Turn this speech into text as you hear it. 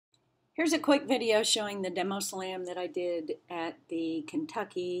Here's a quick video showing the demo slam that I did at the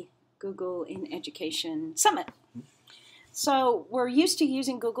Kentucky Google in Education Summit. So we're used to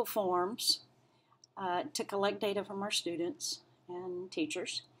using Google Forms to collect data from our students and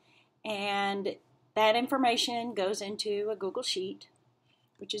teachers, and that information goes into a Google Sheet,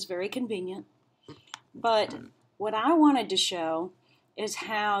 which is very convenient. But what I wanted to show is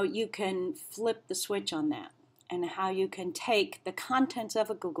how you can flip the switch on that, and how you can take the contents of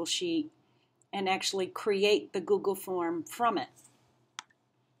a Google Sheet and actually create the Google form from it.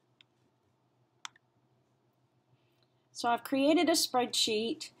 So I've created a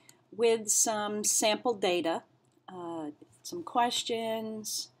spreadsheet with some sample data, some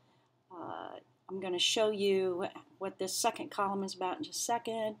questions. I'm going to show you what this second column is about in just a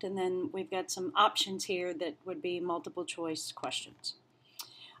second, and then we've got some options here that would be multiple choice questions.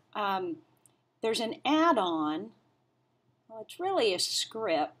 There's an add-on. Well, it's really a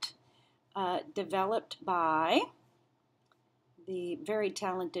script developed by the very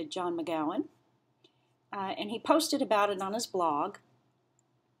talented John McGowan, and he posted about it on his blog,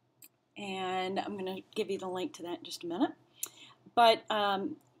 and I'm going to give you the link to that in just a minute. But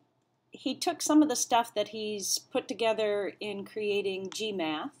he took some of the stuff that he's put together in creating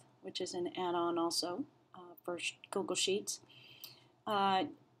GMath, which is an add-on also for Google Sheets.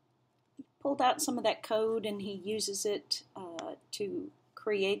 Pulled out some of that code, and he uses it to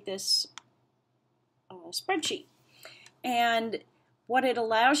create this spreadsheet. And what it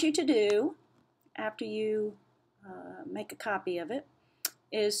allows you to do after you make a copy of it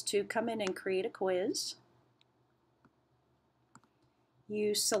is to come in and create a quiz.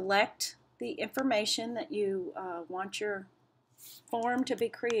 You select the information that you want your form to be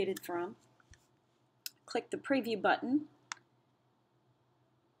created from. Click the preview button.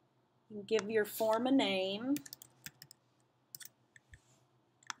 You give your form a name.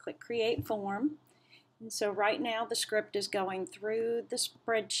 Click create form. And so right now the script is going through the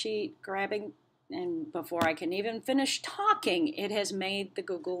spreadsheet, grabbing, and before I can even finish talking, it has made the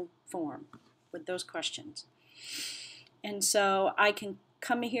Google form with those questions. And so I can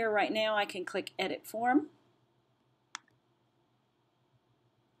come here right now, I can click edit form.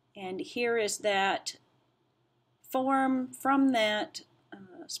 And here is that form from that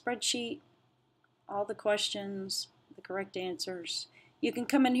spreadsheet, all the questions, the correct answers. You can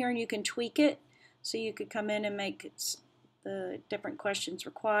come in here and you can tweak it. So you could come in and make the different questions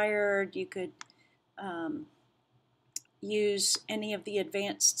required. You could use any of the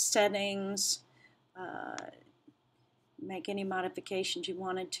advanced settings, make any modifications you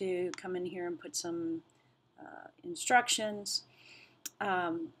wanted to, come in here and put some instructions.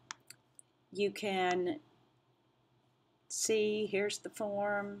 You can see, here's the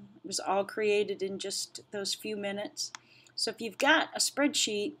form. It was all created in just those few minutes. So if you've got a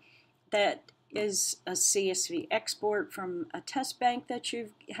spreadsheet that is a CSV export from a test bank that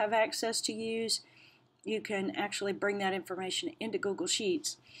you have access to use, you can actually bring that information into Google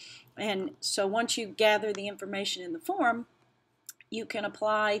Sheets. And so once you gather the information in the form, you can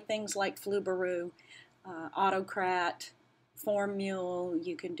apply things like Flubaroo, Autocrat, Form Mule.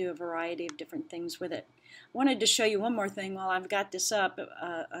 You can do a variety of different things with it. I wanted to show you one more thing while I've got this up,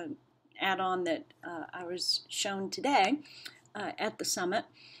 an add-on that I was shown today at the summit,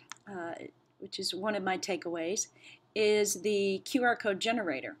 which is one of my takeaways, is the QR code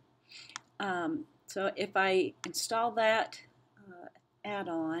generator. So if I install that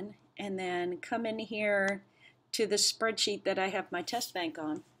add-on and then come in here to the spreadsheet that I have my test bank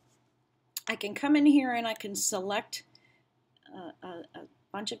on, I can come in here and I can select a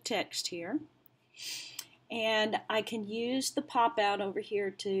bunch of text here, and I can use the pop-out over here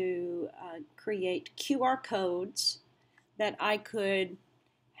to create QR codes that I could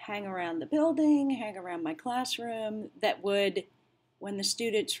hang around the building, hang around my classroom, that would, when the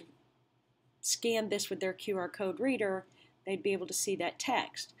students scan this with their QR code reader, they'd be able to see that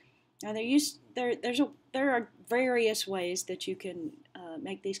text. Now there are various ways that you can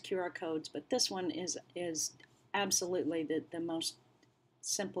make these QR codes, but this one is absolutely the most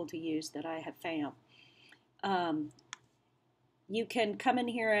simple to use that I have found. You can come in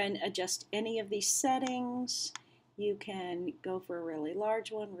here and adjust any of these settings. You can go for a really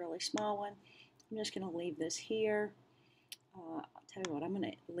large one, really small one. I'm just going to leave this here. I'll tell you what, I'm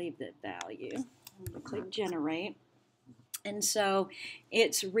going to leave the value. I'm going to click generate. And so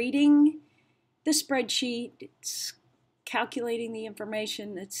it's reading the spreadsheet, it's calculating the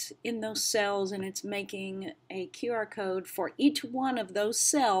information that's in those cells, and it's making a QR code for each one of those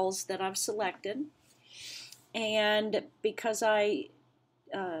cells that I've selected. And because I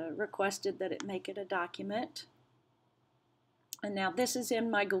requested that it make it a document, And now this is in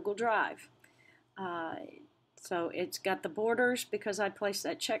my Google Drive. So it's got the borders because I placed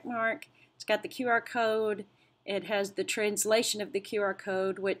that check mark. It's got the QR code. It has the translation of the QR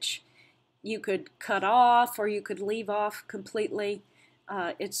code, which you could cut off or you could leave off completely.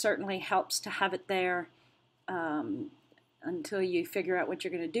 It certainly helps to have it there until you figure out what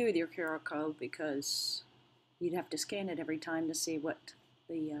you're going to do with your QR code, because you'd have to scan it every time to see what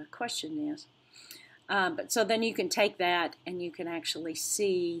the question is. But so then you can take that and you can actually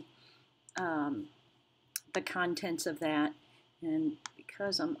see the contents of that. And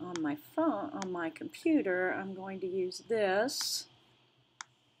because I'm on my phone, on my computer, I'm going to use this.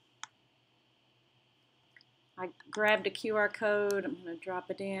 I grabbed a QR code, I'm going to drop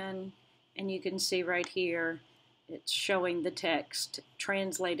it in, and you can see right here it's showing the text,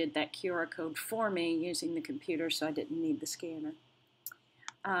 translated that QR code for me using the computer, so I didn't need the scanner.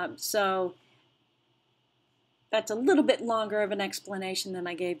 So that's a little bit longer of an explanation than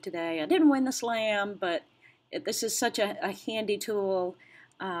I gave today. I didn't win the slam, but this is such a handy tool.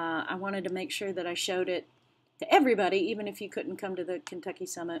 I wanted to make sure that I showed it to everybody, even if you couldn't come to the Kentucky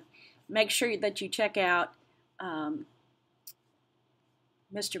Summit. Make sure that you check out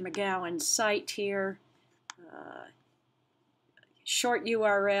Mr. McGowan's site here. Short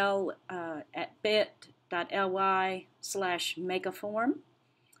URL at bit.ly/makeaform,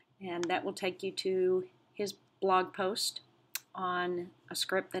 and that will take you to his blog post on a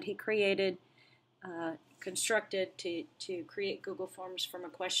script that he created, constructed to create Google Forms from a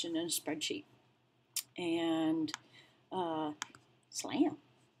question in a spreadsheet. And slam.